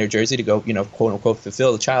trade in their jersey to go quote unquote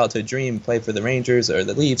fulfill the childhood dream, play for the Rangers or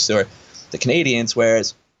the Leafs or the Canadians.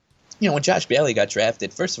 Whereas when Josh Bailey got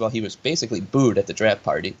drafted, first of all, he was basically booed at the draft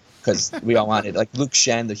party because we all wanted Luke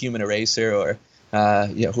Shen, the human eraser, or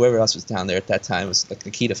whoever else was down there at that time. It was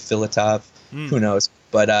Nikita Filatov, who knows,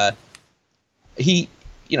 but he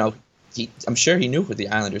I'm sure he knew who the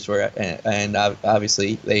Islanders were, and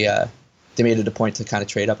obviously they made it a point to kind of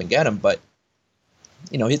trade up and get him. But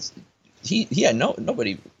he had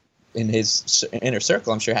nobody in his inner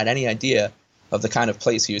circle, I'm sure, had any idea of the kind of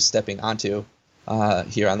place he was stepping onto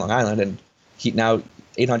here on Long Island. And he now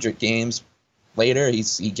 800 games, later,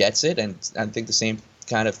 he gets it, and I think the same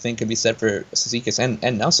kind of thing can be said for Cizikas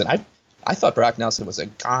and Nelson. I thought Brock Nelson was a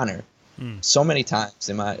goner so many times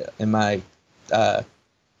in my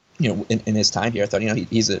in his time here. I thought,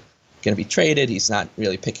 he's going to be traded. He's not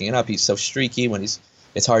really picking it up. He's so streaky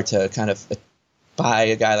it's hard to kind of buy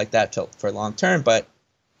a guy like that for long term. But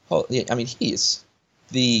he's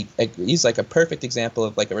like a perfect example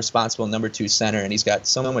of like a responsible number 2 center, and he's got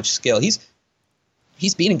so much skill.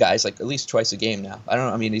 He's beating guys like at least twice a game now.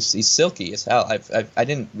 He's silky as hell. I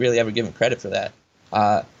didn't really ever give him credit for that.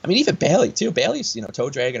 Even Bailey too. Bailey's toe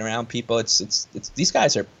dragging around people. It's these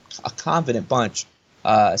guys are a confident bunch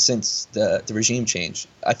since the regime change.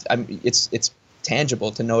 It's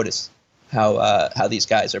tangible to notice how these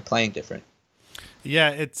guys are playing different. Yeah,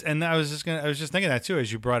 I was just thinking that too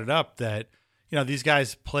as you brought it up, that these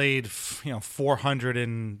guys played 400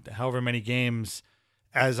 and however many games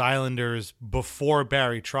as Islanders before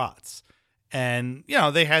Barry Trotz. And,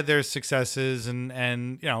 they had their successes and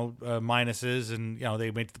minuses, and,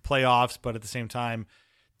 they made the playoffs, but at the same time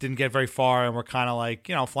didn't get very far and were kind of like,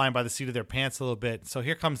 flying by the seat of their pants a little bit. So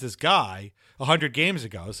here comes this guy 100 games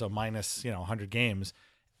ago, so minus, 100 games,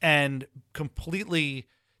 and completely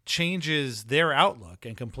changes their outlook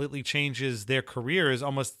and completely changes their careers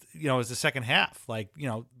almost, as the second half. Like,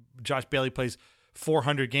 Josh Bailey plays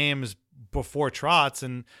 400 games before Trotz,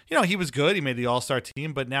 and he was good. He made the All-Star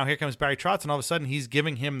team, but now here comes Barry Trotz, and all of a sudden he's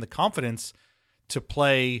giving him the confidence to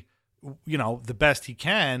play the best he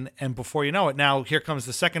can. And before you know it, now here comes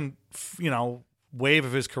the second wave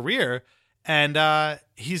of his career, and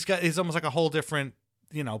he's almost like a whole different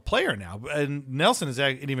player now. And Nelson is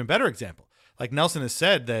an even better example. Like Nelson has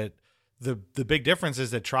said that the big difference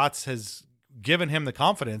is that Trotz has given him the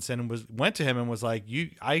confidence and went to him and was like,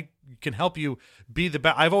 I can help you be the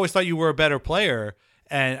best. I've always thought you were a better player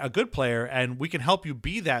and a good player, and we can help you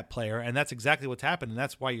be that player. And that's exactly what's happened. And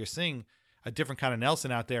that's why you're seeing a different kind of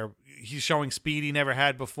Nelson out there. He's showing speed he never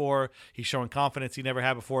had before. He's showing confidence he never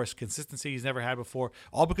had before. Consistency he's never had before.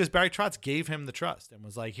 All because Barry Trotz gave him the trust and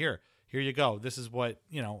was like, here you go. This is what,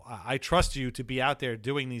 I trust you to be out there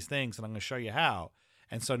doing these things, and I'm going to show you how.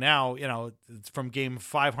 And so now, from game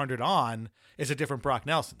 500 on, it's a different Brock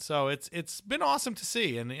Nelson. So it's been awesome to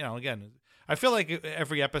see. And, again, I feel like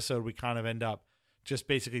every episode we kind of end up just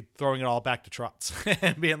basically throwing it all back to Trotz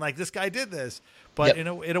and being like, this guy did this. But in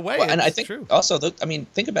a way, and it's I think true. Also,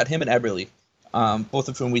 think about him and Eberle, both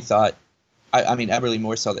of whom we thought, Eberle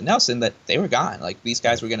more so than Nelson, that they were gone. Like, these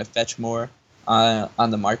guys were going to fetch more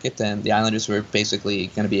on the market than the Islanders were basically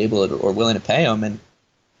going to be able to or willing to pay them. And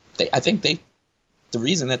the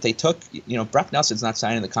reason that they took, Brock Nelson's not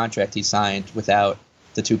signing the contract he signed without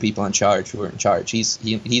the 2 people in charge who were in charge. He's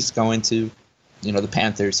going to, the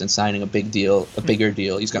Panthers and signing a bigger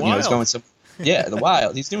deal. He's going, he's going some, the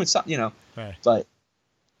Wild. He's doing something, Right. But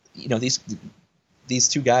these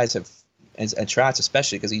 2 guys have, and Trotz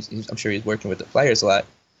especially, because I'm sure he's working with the players a lot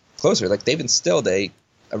closer. Like, they've instilled an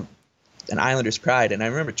Islanders pride. And I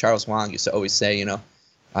remember Charles Wang used to always say,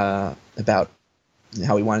 about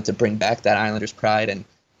how he wanted to bring back that Islanders pride, and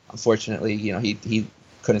unfortunately, he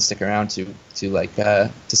couldn't stick around to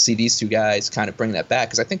see these 2 guys kind of bring that back,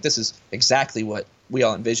 because I think this is exactly what we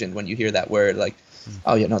all envisioned when you hear that word. Like,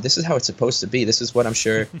 this is how it's supposed to be. This is what I'm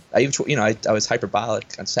sure. I was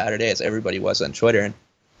hyperbolic on Saturday, as everybody was on Twitter, and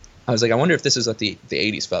I was like, I wonder if this is what the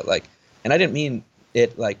 80s felt like. And I didn't mean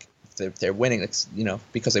it like they're winning,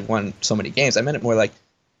 because they've won so many games. I meant it more like,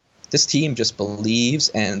 this team just believes,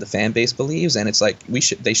 and the fan base believes, and it's like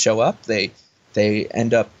they show up, they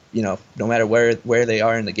end up, no matter where they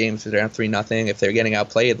are in the game, if they're down 3-0, if they're getting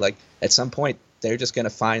outplayed, like at some point they're just going to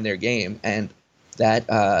find their game, and that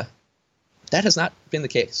has not been the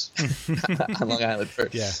case on Long Island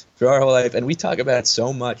for our whole life, and we talk about it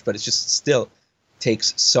so much, but it just still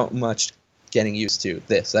takes so much getting used to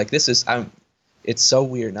this. Like, this is it's so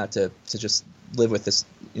weird not to just live with this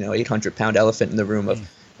 800-pound elephant in the room of.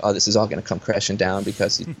 This is all going to come crashing down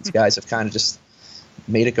because these guys have kind of just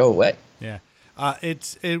made it go away. Yeah.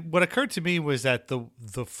 What occurred to me was that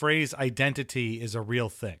the phrase identity is a real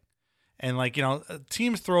thing. And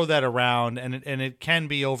teams throw that around, and it can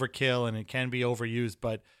be overkill and it can be overused,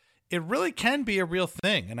 but it really can be a real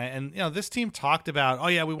thing. And this team talked about,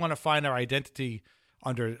 we want to find our identity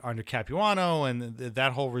under Capuano and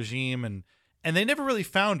that whole regime, and they never really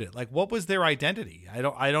found it. Like, what was their identity?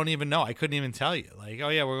 I don't even know. I couldn't even tell you. Like,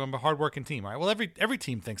 we're a hardworking team. All right. Well, every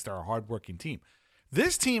team thinks they're a hardworking team.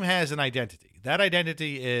 This team has an identity. That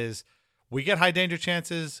identity is, we get high danger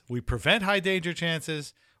chances, we prevent high danger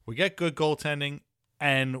chances, we get good goaltending,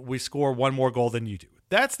 and we score 1 more goal than you do.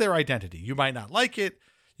 That's their identity. You might not like it.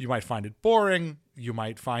 You might find it boring. You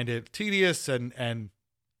might find it tedious, and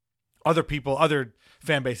other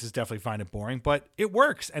fan bases definitely find it boring, but it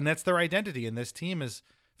works, and that's their identity. And this team has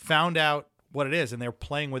found out what it is, and they're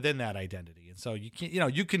playing within that identity. And so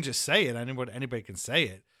you can just say it. Anybody can say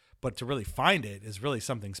it, but to really find it is really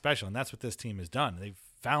something special. And that's what this team has done. They've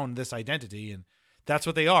found this identity, and that's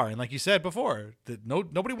what they are. And like you said before, that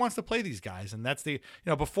nobody wants to play these guys. And that's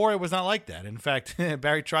before it was not like that. In fact,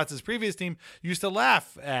 Barry Trotz's previous team used to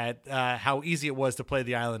laugh at how easy it was to play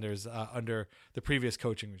the Islanders under the previous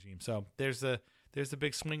coaching regime. So there's the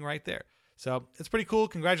big swing right there. So it's pretty cool.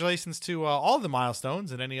 Congratulations to all of the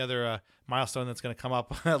milestones and any other milestone that's going to come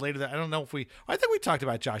up later. I don't know if I think we talked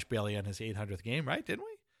about Josh Bailey on his 800th game, right? Didn't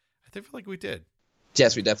we? I feel like we did.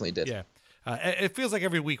 Yes, we definitely did. Yeah. It feels like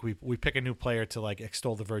every week we pick a new player to like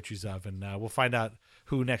extol the virtues of, and we'll find out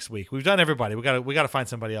who next week. We've done everybody. We got to find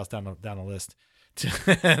somebody else down the list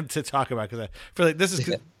to talk about, because I feel like this is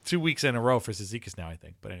 2 weeks in a row for Zizekas now, I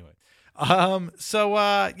think. But anyway,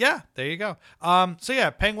 there you go.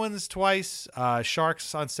 Penguins twice,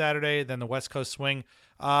 Sharks on Saturday, then the West Coast swing.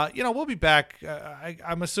 We'll be back.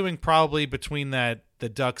 I'm assuming probably between the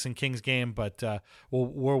Ducks and Kings game, but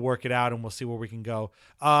we'll work it out and we'll see where we can go.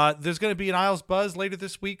 There's going to be an Isles Buzz later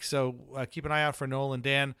this week, so keep an eye out for Noel and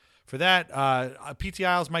Dan for that. PT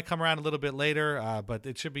Isles might come around a little bit later, but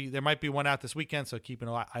there might be one out this weekend, so keep an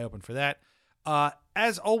eye open for that.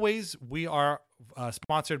 As always, we are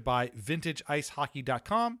sponsored by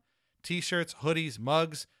VintageIceHockey.com. T-shirts, hoodies,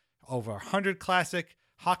 mugs, over 100 classic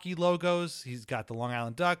hockey logos. He's got the Long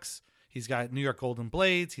Island Ducks. He's got New York Golden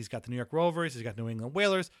Blades. He's got the New York Rovers. He's got New England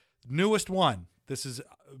Whalers. Newest one. This is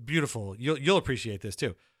beautiful. You'll appreciate this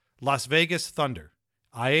too. Las Vegas Thunder.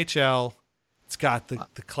 IHL. It's got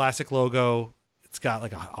the classic logo. It's got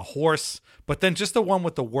like a horse. But then just the one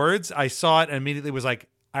with the words, I saw it and immediately was like,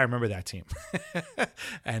 I remember that team.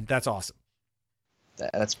 And that's awesome.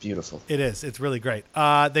 That's beautiful. It is. It's really great.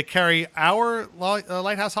 They carry our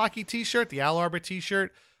Lighthouse Hockey t-shirt, the Al Arbor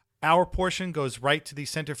t-shirt. Our portion goes right to the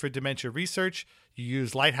Center for Dementia Research. You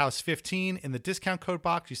use Lighthouse 15 in the discount code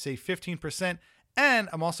box. You save 15%. And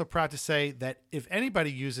I'm also proud to say that if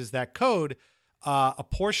anybody uses that code, a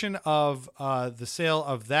portion of the sale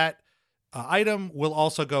of that item will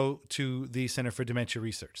also go to the Center for Dementia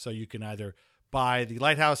Research. So you can either buy the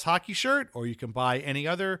Lighthouse Hockey shirt or you can buy any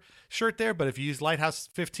other shirt there. But if you use Lighthouse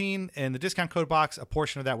 15 in the discount code box, a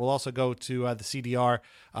portion of that will also go to the CDR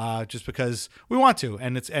just because we want to.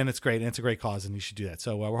 And it's great. And it's a great cause, and you should do that.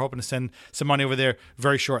 So we're hoping to send some money over there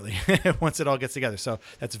very shortly once it all gets together. So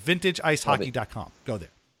that's VintageIceHockey.com. Go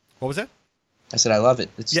there. What was that? I said I love it.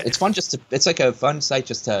 It's fun it's like a fun site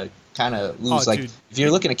just to kind of lose. Dude. If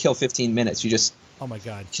you're looking to kill 15 minutes, you just oh my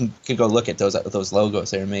God, can go look at those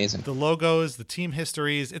logos. They're amazing. The logos, the team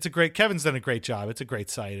histories. It's Kevin's done a great job. It's a great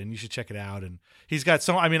site, and you should check it out. And he's got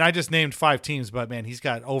I just named 5 teams, but man, he's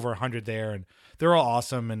got over 100 there, and they're all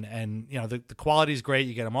awesome. And the quality is great.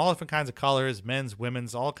 You get them all different kinds of colors, men's,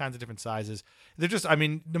 women's, all kinds of different sizes. They're just,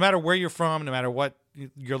 no matter where you're from, no matter what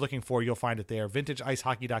you're looking for, you'll find it there.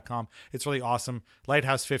 VintageIceHockey.com. It's really awesome.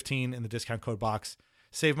 Lighthouse 15 in the discount code box.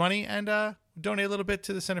 Save money and donate a little bit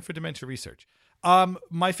to the Center for Dementia Research.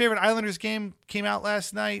 My favorite Islanders game came out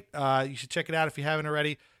last night. You should check it out if you haven't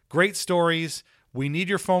already. Great stories. We need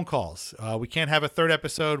your phone calls. We can't have a third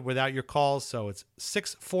episode without your calls. So it's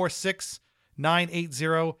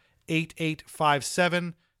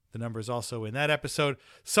 646-980-8857. The number is also in that episode.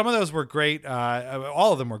 Some of those were great.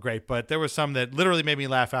 All of them were great, but there were some that literally made me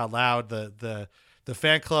laugh out loud. The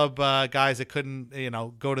fan club guys that couldn't,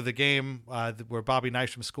 go to the game where Bobby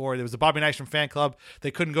Nystrom scored. There was the Bobby Nystrom fan club.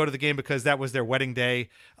 They couldn't go to the game because that was their wedding day.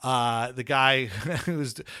 The guy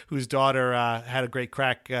whose daughter had a great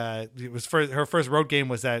crack. It was her first road game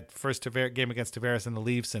was that first game against Tavares and the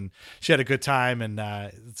Leafs, and she had a good time.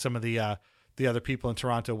 And some of the other people in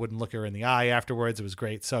Toronto wouldn't look her in the eye afterwards. It was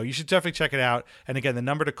great. So you should definitely check it out. And again, the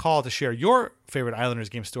number to call to share your favorite Islanders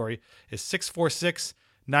game story is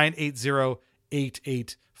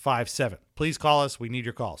 646-980-8857. Please call us. We need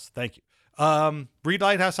your calls. Thank you. Read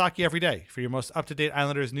Lighthouse Hockey every day for your most up-to-date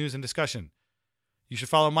Islanders news and discussion. You should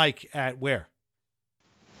follow Mike at where?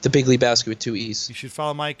 The Big Lebowski with 2 E's. You should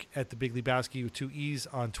follow Mike at the Big Lebowski with 2 E's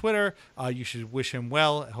on Twitter. You should wish him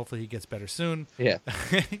well. Hopefully he gets better soon. Yeah.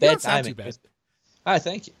 You don't sound too bad. All right,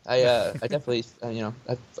 thank you. I definitely,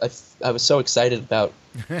 I was so excited about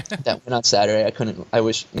that win on Saturday. I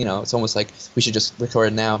wish, it's almost like we should just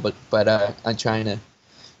record now, but I'm trying to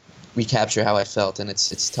recapture how I felt, and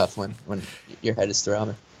it's tough when your head is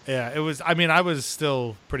throbbing. Yeah, it was. I was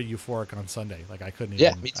still pretty euphoric on Sunday. Like I couldn't even.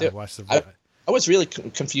 Yeah, me too. I was really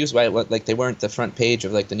confused by what, like, they weren't the front page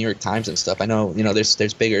of like the New York Times and stuff. I know,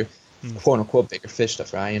 there's bigger, quote unquote, bigger fish to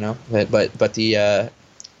fry, but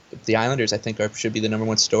the Islanders, I think, should be the number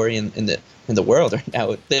one story in the world right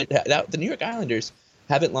now. The New York Islanders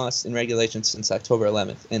haven't lost in regulation since October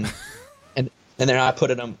 11th, and they're not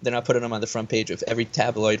putting them on the front page of every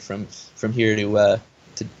tabloid from here to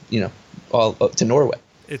all to Norway.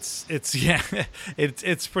 It's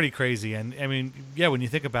pretty crazy, and I mean, yeah, when you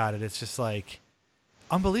think about it, it's just like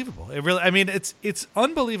unbelievable. It really, I mean, it's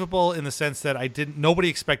unbelievable in the sense that nobody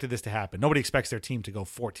expected this to happen. Nobody expects their team to go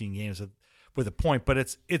 14 games with a point, but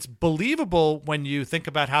it's believable when you think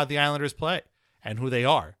about how the Islanders play and who they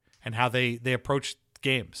are and how they approach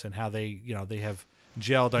games and how they have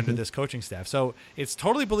gelled under this coaching staff. So it's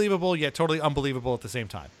totally believable yet totally unbelievable at the same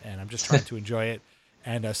time. And I'm just trying to enjoy it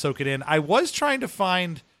and soak it in. I was trying to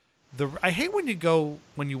find I hate when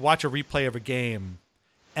you watch a replay of a game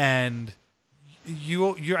and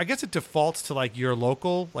you I guess it defaults to like your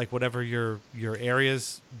local, like whatever your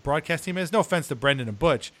area's broadcast team is. No offense to Brendan and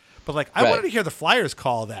Butch, but like I wanted to hear the Flyers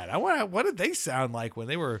call that. What did they sound like when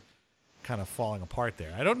they were kind of falling apart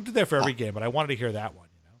there? I don't do that for every game, but I wanted to hear that one.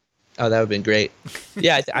 Oh, that would have been great.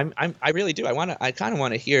 Yeah, I really do. I kind of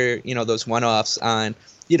want to hear those one-offs on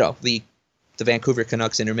the Vancouver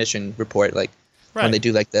Canucks intermission report, like when they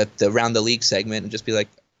do like the round the league segment, and just be like,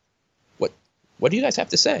 what do you guys have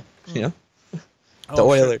to say? The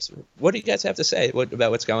Oilers. Sure. What do you guys have to say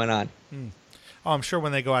about what's going on? Oh, I'm sure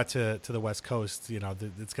when they go out to the West Coast,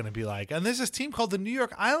 it's going to be like, and there's this team called the New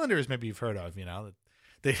York Islanders. Maybe you've heard of,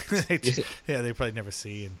 they probably never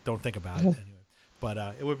see and don't think about it anyway. But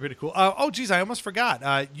it would be pretty cool. I almost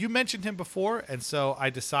forgot. You mentioned him before, and so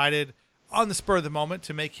I decided on the spur of the moment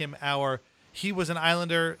to make him he was an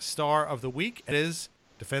Islander star of the week. It is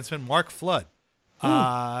defenseman Mark Flood.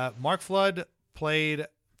 Mark Flood played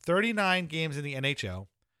 39 games in the NHL.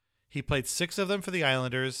 He played 6 of them for the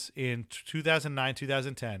Islanders in 2009,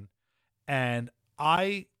 2010. And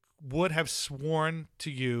I would have sworn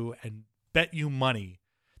to you and bet you money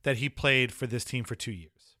that he played for this team for 2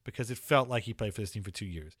 years, because it felt like he played for this team for 2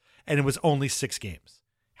 years. And it was only 6 games.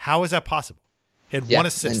 How is that possible? He had 1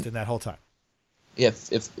 assist in that whole time. Yeah,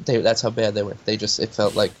 that's how bad they were. It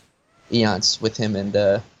felt like eons with him and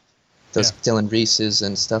those Dylan Reeses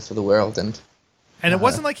and stuff of the world. And it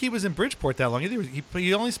wasn't like he was in Bridgeport that long either.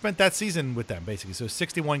 He only spent that season with them, basically. So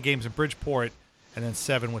 61 games in Bridgeport and then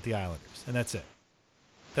 7 with the Islanders. And that's it.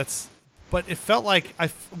 But it felt like,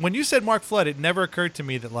 when you said Mark Flood, it never occurred to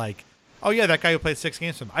me that like, oh yeah, that guy who played 6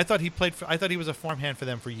 games for them. I thought he was a farmhand for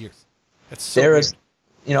them for years. That's so weird.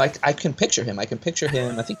 I can picture him. I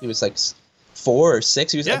think he was like 4 or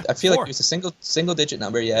 6. He was. I feel 4. Like he was a single digit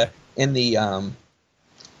number. Yeah, in the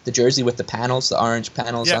jersey with the panels, the orange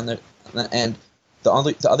panels on the, and the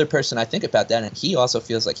other person I think about that, and he also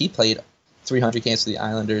feels like he played 300 games for the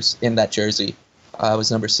Islanders in that jersey.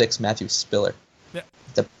 Was number 6, Matthew Spiller. Yeah,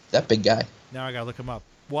 that big guy. Now I gotta look him up.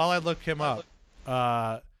 While I look him up,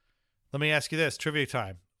 let me ask you this: trivia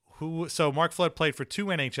time. So Mark Flood played for 2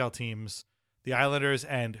 NHL teams, the Islanders,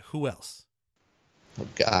 and who else? Oh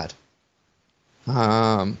God.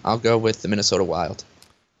 I'll go with the Minnesota Wild.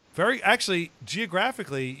 Actually,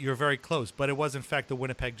 geographically, you're very close, but it was in fact the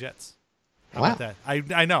Winnipeg Jets. How about that?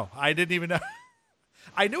 I know. I didn't even know.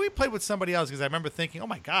 I knew he played with somebody else because I remember thinking, oh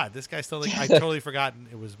my God, this guy's still. I totally forgotten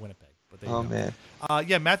it was Winnipeg. But man.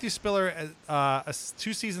 Yeah, Matthew Spiller,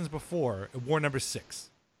 2 seasons before, wore number 6.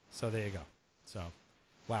 So there you go. So,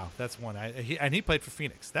 wow, that's one. He played for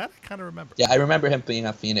Phoenix. That I kind of remember. Yeah, I remember him being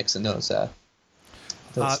on Phoenix in those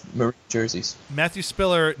maroon jerseys. Matthew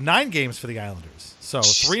Spiller, 9 games for the Islanders. So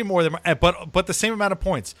 3 more than, but the same amount of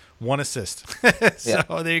points, 1 assist.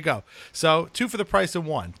 So there you go. So 2 for the price of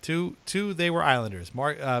 1. Two they were Islanders.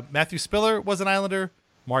 Matthew Spiller was an Islander.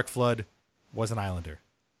 Mark Flood was an Islander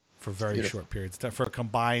for very short periods, for a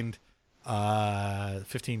combined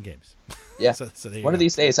 15 games. Yeah. So one of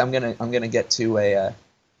these days, I'm gonna get to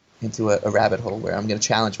into a rabbit hole where I'm gonna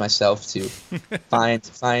challenge myself to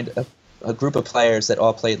find a group of players that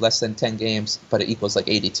all played less than 10 games, but it equals like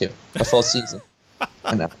 82, a full season.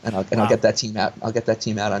 And I'll get that team out. I'll get that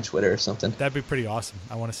team out on Twitter or something. That'd be pretty awesome.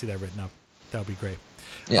 I want to see that written up. That would be great.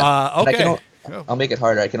 Yeah. Okay. I'll make it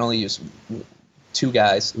harder. I can only use 2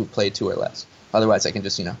 guys who played 2 or less. Otherwise, I can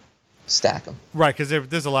just stack them. Right, because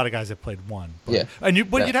there's a lot of guys that played 1. But, and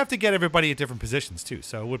you'd have to get everybody at different positions too,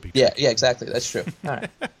 so it would be. Yeah, exactly. That's true. All right,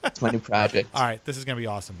 it's my new project. All right, this is going to be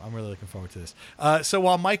awesome. I'm really looking forward to this. So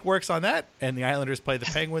while Mike works on that, and the Islanders play the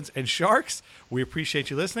Penguins and Sharks, we appreciate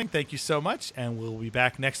you listening. Thank you so much, and we'll be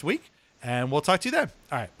back next week, and we'll talk to you then.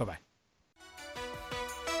 All right, bye-bye.